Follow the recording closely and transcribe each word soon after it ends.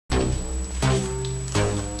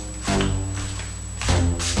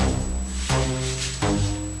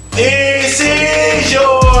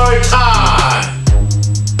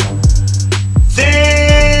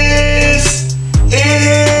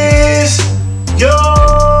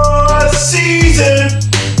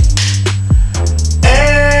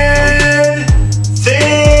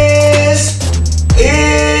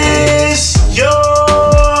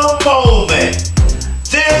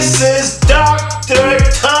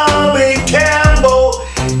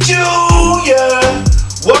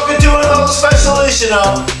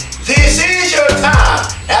Motivational. This is your time.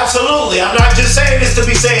 Absolutely. I'm not just saying this to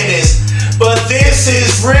be saying this, but this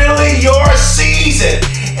is really your season.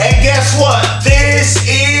 And guess what? This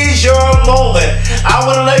is your moment. I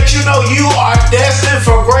want to let you know you are destined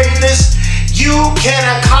for greatness. You can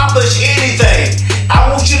accomplish anything. I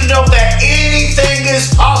want you to know that anything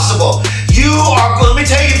is possible. Let me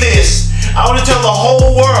tell you this. I want to tell the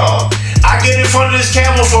whole world. I get in front of this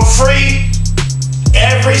camera for free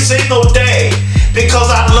every single day because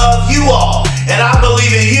I love you all and I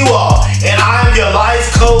believe in you all. And I am your life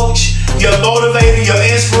coach, your motivator, your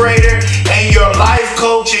inspirator, and your life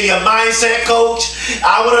coach and your mindset coach.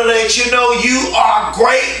 I want to let you know you are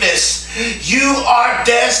greatness. You are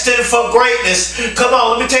destined for greatness. Come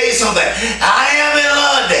on, let me tell you something. I am in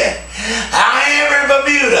London. I am in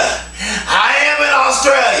Bermuda. I am in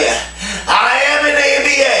Australia. I am in the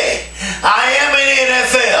NBA. I am in the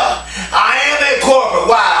NFL. I am in corporate.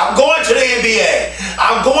 Wow, I'm going to the NBA.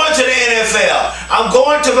 I'm going to the NFL. I'm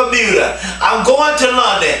going to Bermuda. I'm going to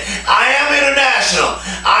London. I am international.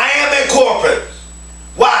 I am in corporate.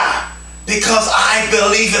 Why? Because I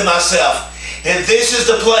believe in myself. And this is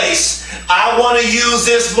the place I want to use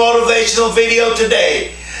this motivational video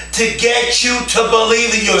today to get you to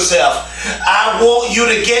believe in yourself. I want you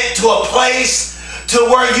to get to a place to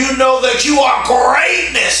where you know that you are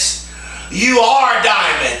greatness. You are a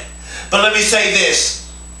diamond. But let me say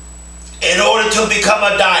this. In order to become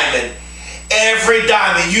a diamond, every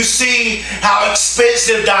diamond, you see how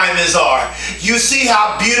expensive diamonds are. You see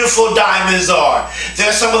how beautiful diamonds are.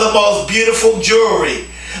 They're some of the most beautiful jewelry.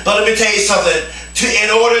 But let me tell you something. In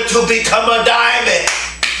order to become a diamond,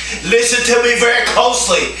 listen to me very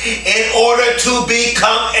closely. In order to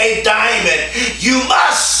become a diamond, you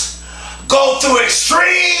must go through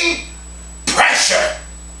extreme pressure.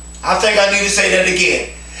 I think I need to say that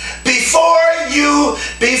again. Before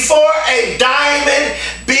a diamond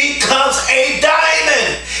becomes a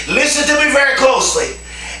diamond, listen to me very closely.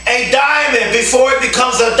 A diamond, before it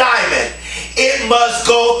becomes a diamond, it must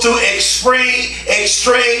go through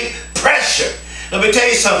extreme pressure. Let me tell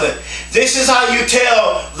you something. This is how you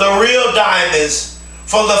tell the real diamonds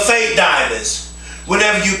from the fake diamonds.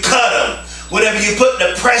 Whenever you cut them, whenever you put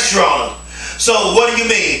the pressure on them. So what do you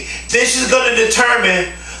mean? This is going to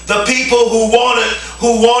determine the people who want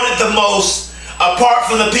it the most, apart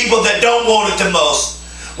from the people that don't want it the most.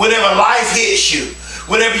 Whenever life hits you,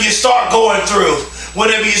 whenever you start going through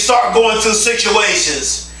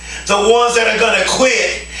situations, the ones that are going to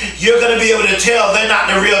quit, you're going to be able to tell they're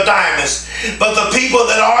not the real diamonds. But the people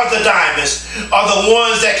that are the diamonds are the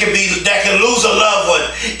ones that can lose a loved one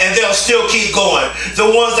and they'll still keep going. The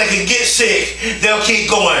ones that can get sick, they'll keep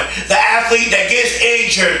going. The athlete that gets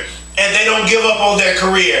injured and they don't give up on their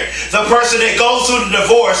career. The person that goes through the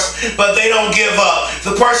divorce, but they don't give up.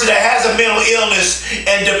 The person that has a mental illness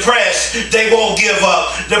and depressed, they won't give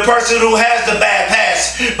up. The person who has the bad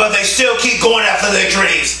past, but they still keep going after their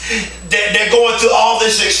dreams. They're going through all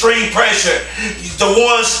this extreme pressure. The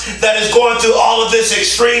ones that is going through all of this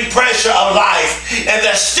extreme pressure of life, and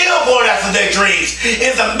they're still going after their dreams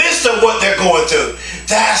in the midst of what they're going through.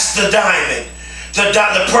 That's the diamond.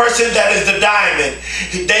 The person that is the diamond,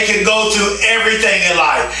 they can go through everything in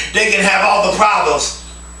life. They can have all the problems,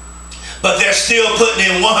 but they're still putting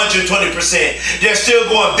in 120%. They're still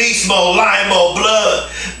going beast mode, lion mode,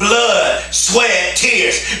 blood, sweat,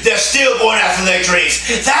 tears. They're still going after their dreams.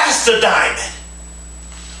 That's the diamond.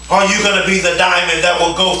 Are you going to be the diamond that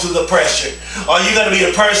will go through the pressure? Are you going to be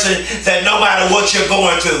a person that no matter what you're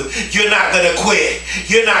going through, you're not going to quit?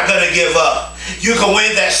 You're not going to give up. You can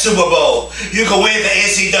win that Super Bowl. You can win the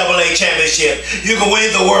NCAA championship. You can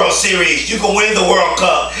win the World Series. You can win the World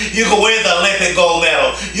Cup. You can win the Olympic gold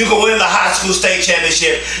medal. You can win the high school state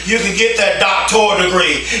championship. You can get that doctoral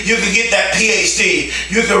degree. You can get that PhD.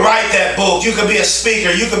 You can write that book. You can be a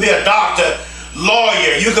speaker. You can be a doctor,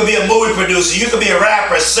 lawyer. You can be a movie producer. You can be a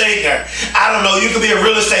rapper, singer. I don't know. You can be a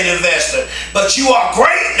real estate investor. But you are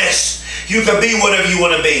greatness. You can be whatever you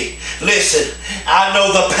want to be. Listen, I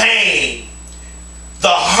know the pain, the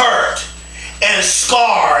hurt, and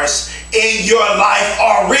scars in your life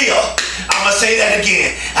are real. I'm going to say that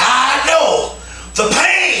again. I know the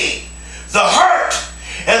pain, the hurt,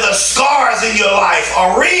 and the scars in your life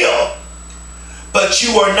are real. But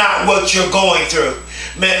you are not what you're going through.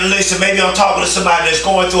 Man, listen, maybe I'm talking to somebody that's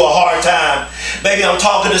going through a hard time. Maybe I'm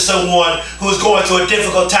talking to someone who's going through a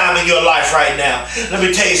difficult time in your life right now. Let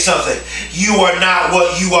me tell you something. You are not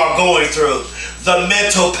what you are going through. The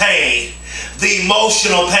mental pain, the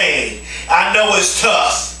emotional pain. I know it's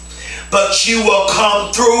tough, but you will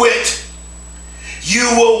come through it. You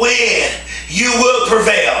will win. You will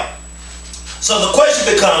prevail. So the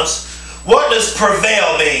question becomes, What does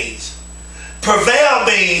prevail mean? Prevail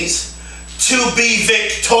means to be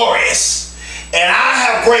victorious. And I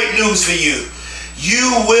have great news for you.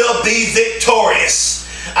 You will be victorious.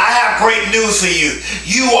 I have great news for you.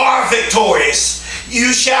 You are victorious.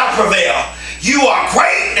 You shall prevail. You are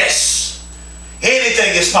greatness.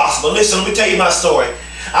 Anything is possible. Listen, let me tell you my story.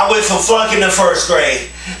 I went from flunking in first grade.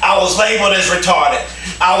 I was labeled as retarded.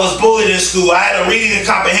 I was bullied in school. I had a reading and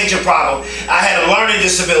comprehension problem. I had a learning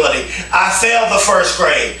disability. I failed the first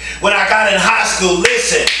grade. When I got in high school,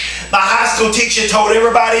 listen, my high school teacher told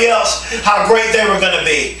everybody else how great they were going to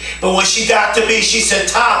be. But when she got to me, she said,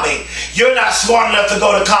 Tommy, you're not smart enough to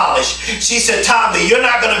go to college. She said, Tommy, you're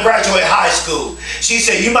not going to graduate high school. She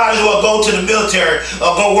said, you might as well go to the military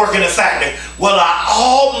or go work in a factory. Well, I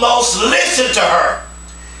almost listened to her.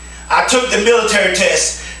 I took the military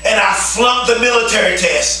test and I flunked the military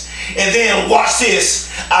test. And then watch this.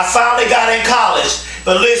 I finally got in college.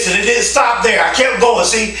 But listen, it didn't stop there. I kept going.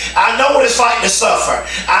 See, I know what it's like to suffer.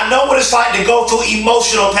 I know what it's like to go through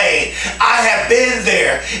emotional pain. I have been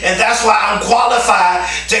there. And that's why I'm qualified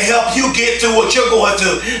to help you get through what you're going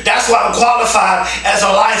through. That's why I'm qualified as a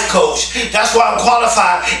life coach. That's why I'm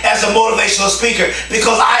qualified as a motivational speaker.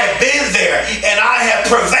 Because I have been there and I have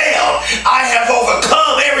prevailed. I have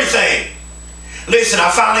overcome everything. Listen, I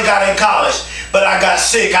finally got in college, but I got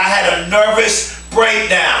sick. I had a nervous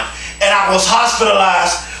breakdown. And I was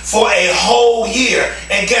hospitalized for a whole year.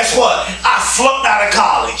 And guess what? I flunked out of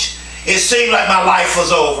college. It seemed like my life was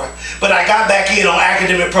over. But I got back in on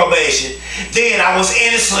academic probation. Then I was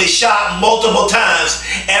innocently shot multiple times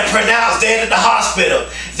and pronounced dead at the hospital.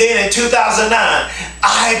 Then in 2009,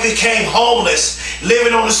 I became homeless,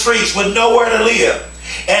 living on the streets with nowhere to live.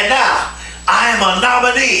 And now I am a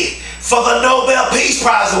nominee for the Nobel Peace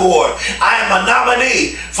Prize Award. I am a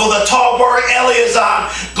nominee for the Talberg Eliazar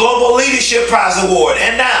Global Leadership Prize Award.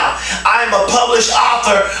 And now I am a published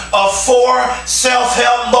author of 4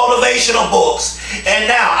 self-help motivational books. And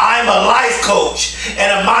now I'm a life coach and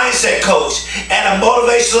a mindset coach and a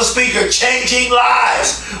motivational speaker changing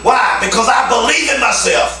lives. Why? Because I believe in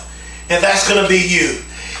myself. And that's going to be you.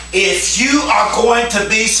 If you are going to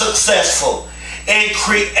be successful and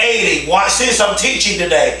creating, watch this, I'm teaching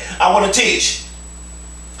today. I want to teach.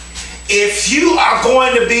 If you are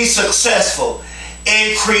going to be successful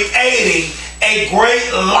in creating a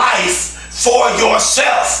great life for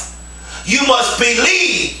yourself, you must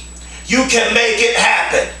believe you can make it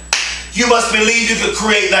happen. You must believe you can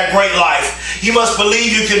create that great life. You must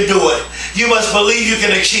believe you can do it. You must believe you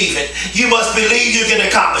can achieve it. You must believe you can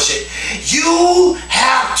accomplish it. You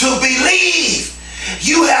have to believe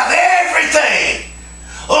you have everything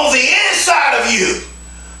on the inside of you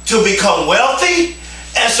to become wealthy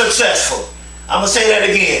and successful. I'm going to say that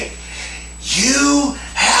again. You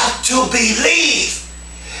have to believe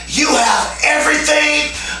you have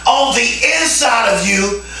everything on the inside of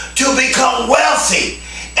you to become wealthy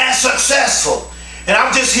and successful. And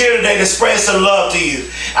I'm just here today to spread some love to you.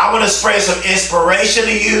 I want to spread some inspiration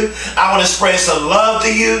to you. I want to spread some love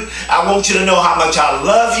to you. I want you to know how much I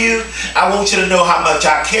love you. I want you to know how much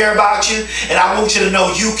I care about you. And I want you to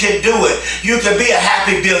know you can do it. You can be a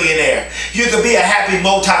happy billionaire. You can be a happy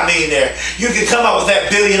multimillionaire. You can come up with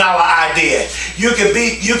that $1 billion idea. You can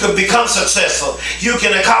become successful. You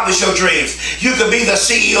can accomplish your dreams. You can be the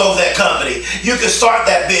CEO of that company. You can start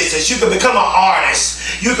that business. You can become an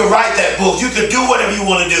artist. You can write that book. You can do whatever you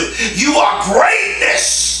want to do. You are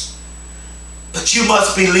greatness. But you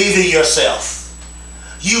must believe in yourself.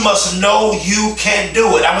 You must know you can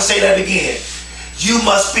do it. I'm going to say that again. You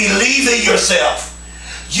must believe in yourself.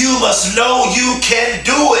 You must know you can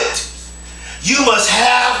do it. You must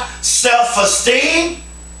have self-esteem,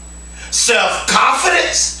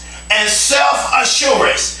 self-confidence, and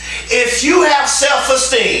self-assurance. If you have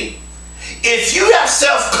self-esteem, if you have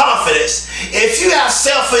self-confidence, if you have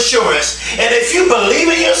self-assurance, and if you believe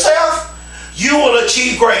in yourself, you will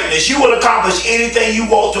achieve greatness. You will accomplish anything you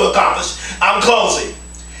want to accomplish. I'm closing.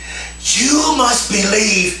 You must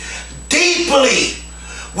believe deeply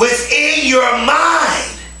within your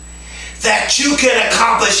mind that you can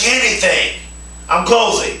accomplish anything. I'm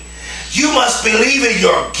closing. You must believe in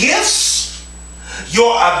your gifts,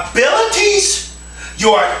 your abilities,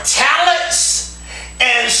 your talents,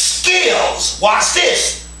 and skills. Watch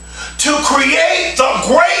this. To create the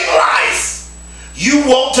great life you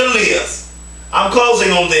want to live. I'm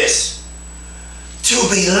closing on this. To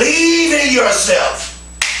believe in yourself.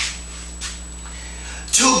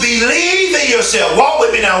 To believe in yourself. Walk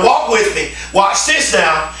with me now. Walk with me. Watch this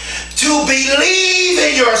now. To believe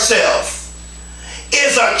in yourself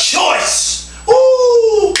is a choice.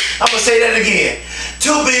 Ooh, I'm going to say that again. To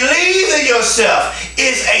believe in yourself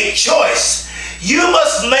is a choice. You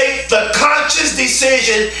must make the conscious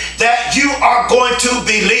decision that you are going to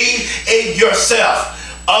believe in yourself.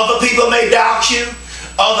 Other people may doubt you.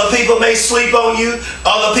 Other people may sleep on you.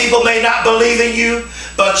 Other people may not believe in you.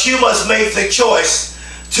 But you must make the choice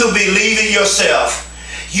to believe in yourself.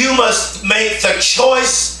 You must make the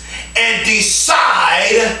choice and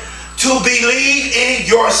decide to believe in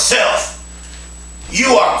yourself.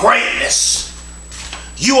 You are greatness.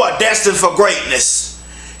 You are destined for greatness.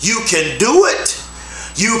 You can do it.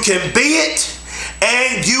 You can be it.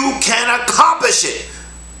 And you can accomplish it.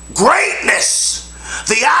 Greatness.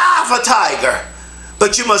 The eye of a tiger.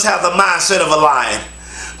 But you must have the mindset of a lion.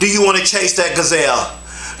 Do you want to chase that gazelle?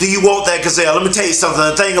 Do you want that gazelle? Let me tell you something.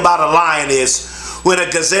 The thing about a lion is when a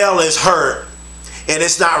gazelle is hurt and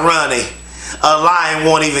it's not running, a lion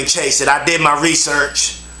won't even chase it. I did my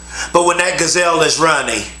research. But when that gazelle is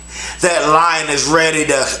running, that lion is ready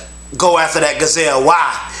to go after that gazelle.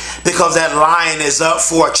 Why? Because that lion is up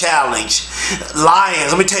for a challenge.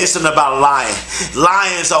 Lions, let me tell you something about a lion.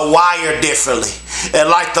 Lions are wired differently. And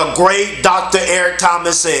like the great Dr. Eric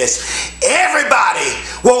Thomas says, everybody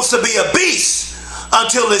wants to be a beast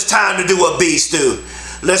until it's time to do what beasts do.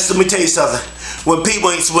 Let me tell you something. When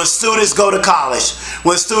students go to college,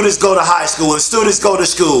 when students go to high school, when students go to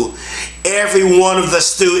school, every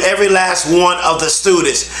last one of the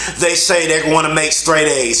students, they say they want to make straight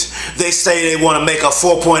A's. They say they want to make a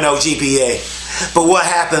 4.0 GPA. But what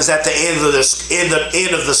happens at the end of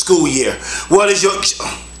the school year? What is your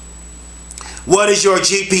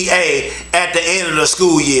GPA at the end of the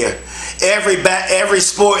school year? Every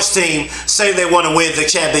sports team say they want to win the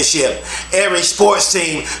championship. Every sports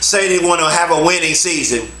team say they want to have a winning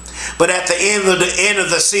season. But at the end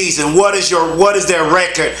of the season, what is their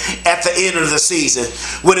record at the end of the season?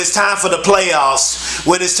 When it's time for the playoffs,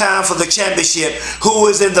 when it's time for the championship, who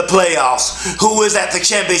is in the playoffs? Who is at the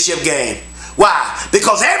championship game? Why?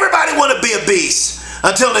 Because everybody want to be a beast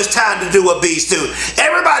until it's time to do what beasts do.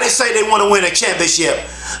 Everybody say they want to win a championship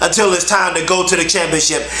until it's time to go to the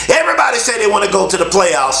championship. Everybody say they want to go to the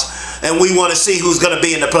playoffs, and we want to see who's going to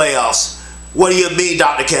be in the playoffs. What do you mean,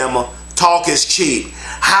 Dr. Campbell? Talk is cheap.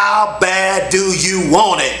 How bad do you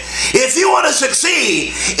want it? If you want to succeed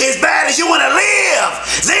as bad as you want to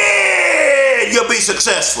live, then you'll be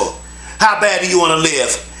successful. How bad do you want to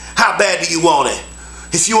live? How bad do you want it?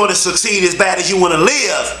 If you want to succeed as bad as you want to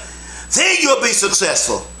live, then you'll be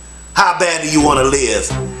successful. How bad do you want to live?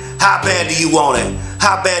 How bad do you want it?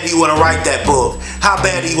 How bad do you want to write that book? How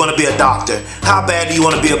bad do you want to be a doctor? How bad do you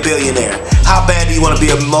want to be a billionaire? How bad do you want to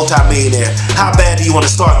be a multimillionaire? How bad do you want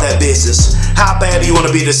to start that business? How bad do you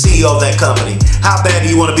want to be the CEO of that company? How bad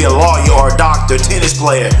do you want to be a lawyer or a doctor, tennis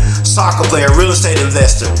player, soccer player, real estate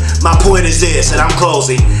investor? My point is this, and I'm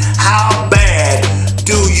closing. How bad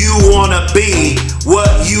do you want to be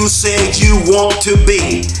what you said you want to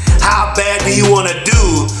be? How bad do you want to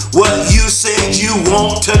do what you said you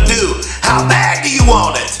want to do? How bad do you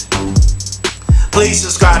want it? Please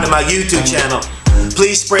subscribe to my YouTube channel.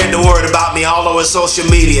 Please spread the word about me all over social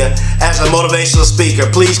media as a motivational speaker.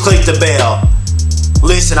 Please click the bell.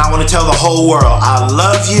 Listen, I want to tell the whole world I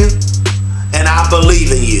love you and I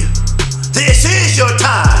believe in you. This is your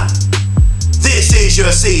time. This is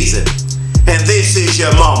your season. And this is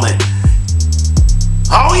your moment.